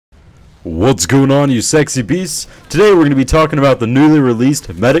What's going on, you sexy beasts? Today we're going to be talking about the newly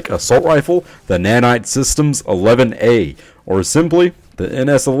released medic assault rifle, the Nanite Systems 11A, or simply, the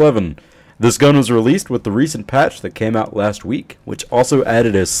NS-11. This gun was released with the recent patch that came out last week, which also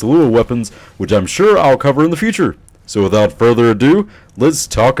added a slew of weapons, which I'm sure I'll cover in the future. So without further ado, let's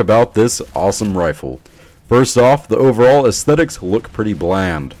talk about this awesome rifle. First off, the overall aesthetics look pretty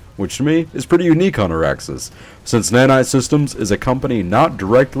bland, which to me is pretty unique on Araxis. Since Nanite Systems is a company not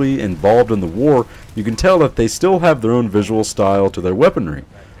directly involved in the war, you can tell that they still have their own visual style to their weaponry.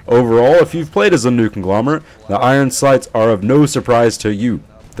 Overall, if you've played as a new conglomerate, the iron sights are of no surprise to you.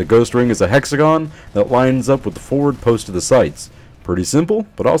 The ghost ring is a hexagon that lines up with the forward post of the sights. Pretty simple,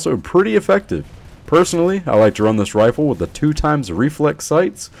 but also pretty effective. Personally, I like to run this rifle with the 2x reflex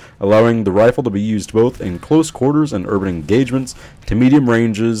sights, allowing the rifle to be used both in close quarters and urban engagements to medium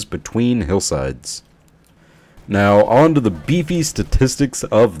ranges between hillsides. Now, on to the beefy statistics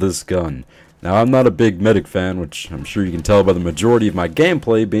of this gun. Now, I'm not a big medic fan, which I'm sure you can tell by the majority of my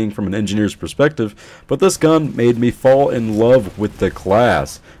gameplay being from an engineer's perspective, but this gun made me fall in love with the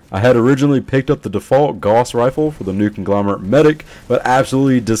class. I had originally picked up the default Gauss rifle for the new conglomerate medic, but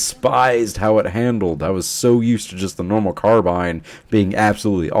absolutely despised how it handled. I was so used to just the normal carbine being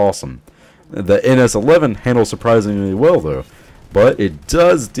absolutely awesome. The NS-11 handles surprisingly well though, but it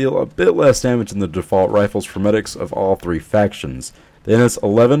does deal a bit less damage than the default rifles for medics of all three factions. The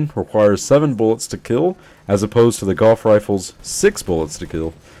NS-11 requires 7 bullets to kill, as opposed to the Gauss rifle's 6 bullets to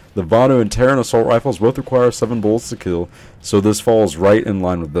kill. The Vanu and Terran assault rifles both require 7 bullets to kill, so this falls right in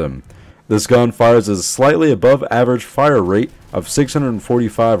line with them. This gun fires a slightly above average fire rate of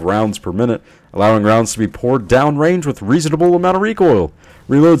 645 rounds per minute, allowing rounds to be poured downrange with reasonable amount of recoil.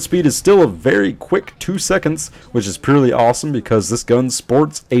 Reload speed is still a very quick 2 seconds, which is purely awesome because this gun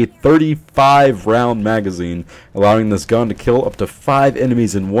sports a 35 round magazine, allowing this gun to kill up to 5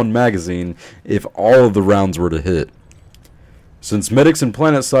 enemies in one magazine if all of the rounds were to hit. Since medics in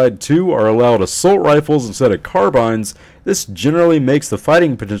Planetside 2 are allowed assault rifles instead of carbines, this generally makes the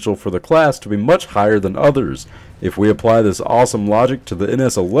fighting potential for the class to be much higher than others. If we apply this awesome logic to the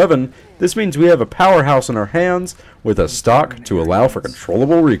NS-11, this means we have a powerhouse in our hands with a stock to allow for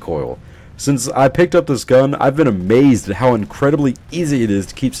controllable recoil. Since I picked up this gun, I've been amazed at how incredibly easy it is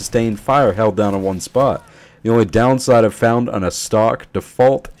to keep sustained fire held down in one spot. The only downside I've found on a stock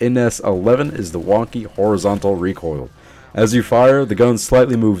default NS-11 is the wonky horizontal recoil. As you fire, the gun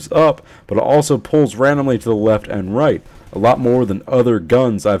slightly moves up, but it also pulls randomly to the left and right, a lot more than other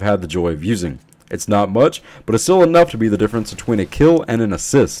guns I've had the joy of using. It's not much, but it's still enough to be the difference between a kill and an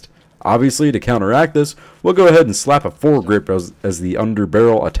assist. Obviously, to counteract this, we'll go ahead and slap a foregrip as the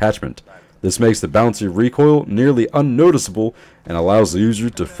underbarrel attachment. This makes the bouncy recoil nearly unnoticeable and allows the user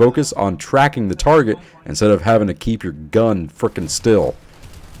to focus on tracking the target instead of having to keep your gun frickin' still.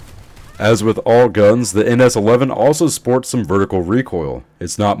 As with all guns, the NS-11 also sports some vertical recoil.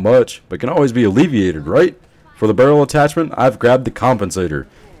 It's not much, but can always be alleviated, right? For the barrel attachment, I've grabbed the compensator.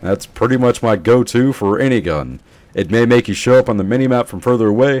 That's pretty much my go-to for any gun. It may make you show up on the minimap from further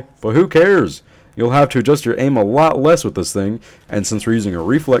away, but who cares? You'll have to adjust your aim a lot less with this thing, and since we're using a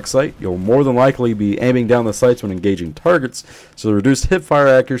reflex sight, you'll more than likely be aiming down the sights when engaging targets, so the reduced hipfire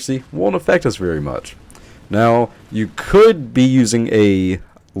accuracy won't affect us very much. Now, you could be using a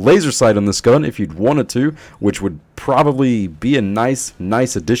laser sight on this gun if you'd wanted to, which would probably be a nice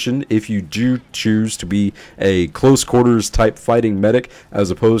addition if you do choose to be a close quarters type fighting medic as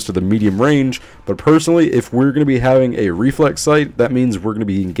opposed to the medium range. But personally, if we're going to be having a reflex sight, that means we're going to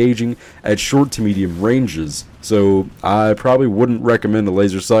be engaging at short to medium ranges. So I probably wouldn't recommend a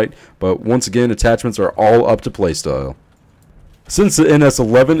laser sight, but once again, attachments are all up to playstyle. Since the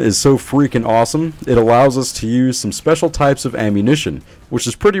NS-11 is so freaking awesome, it allows us to use some special types of ammunition, which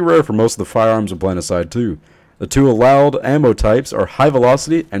is pretty rare for most of the firearms in Planetside 2. The two allowed ammo types are high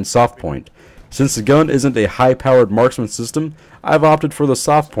velocity and soft point. Since the gun isn't a high-powered marksman system, I've opted for the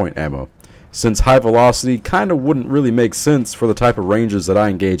soft point ammo, since high velocity kinda wouldn't really make sense for the type of ranges that I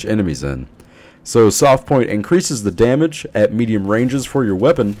engage enemies in. So soft point increases the damage at medium ranges for your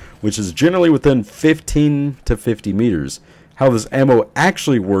weapon, which is generally within 15 to 50 meters. How this ammo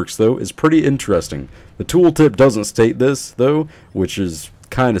actually works, though, is pretty interesting. The tooltip doesn't state this, though, which is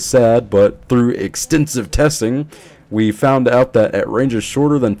kind of sad, but through extensive testing, we found out that at ranges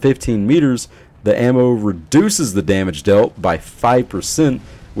shorter than 15 meters, the ammo reduces the damage dealt by 5%,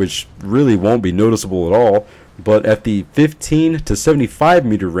 which really won't be noticeable at all. But at the 15 to 75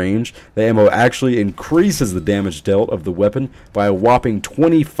 meter range, the ammo actually increases the damage dealt of the weapon by a whopping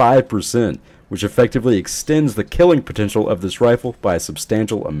 25%. Which effectively extends the killing potential of this rifle by a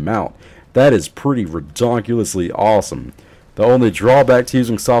substantial amount. That is pretty ridiculously awesome. The only drawback to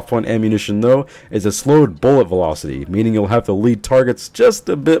using soft point ammunition, though, is a slowed bullet velocity, meaning you'll have to lead targets just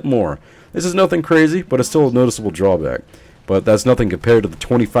a bit more. This is nothing crazy, but it's still a noticeable drawback. But that's nothing compared to the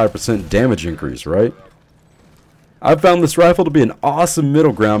 25% damage increase, right? I've found this rifle to be an awesome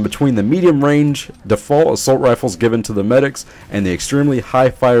middle ground between the medium range default assault rifles given to the medics and the extremely high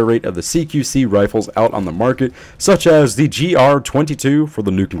fire rate of the CQC rifles out on the market, such as the GR22 for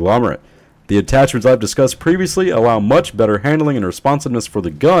the New Conglomerate. The attachments I've discussed previously allow much better handling and responsiveness for the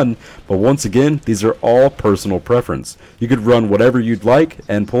gun, but once again, these are all personal preference. You could run whatever you'd like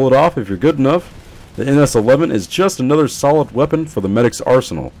and pull it off if you're good enough. The NS-11 is just another solid weapon for the medic's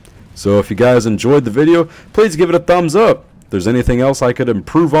arsenal. So if you guys enjoyed the video, please give it a thumbs up. If there's anything else I could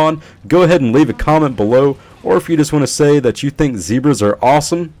improve on, go ahead and leave a comment below, or if you just want to say that you think zebras are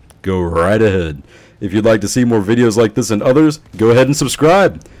awesome, go right ahead. If you'd like to see more videos like this and others, go ahead and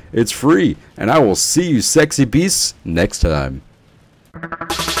subscribe. It's free, and I will see you sexy beasts next time.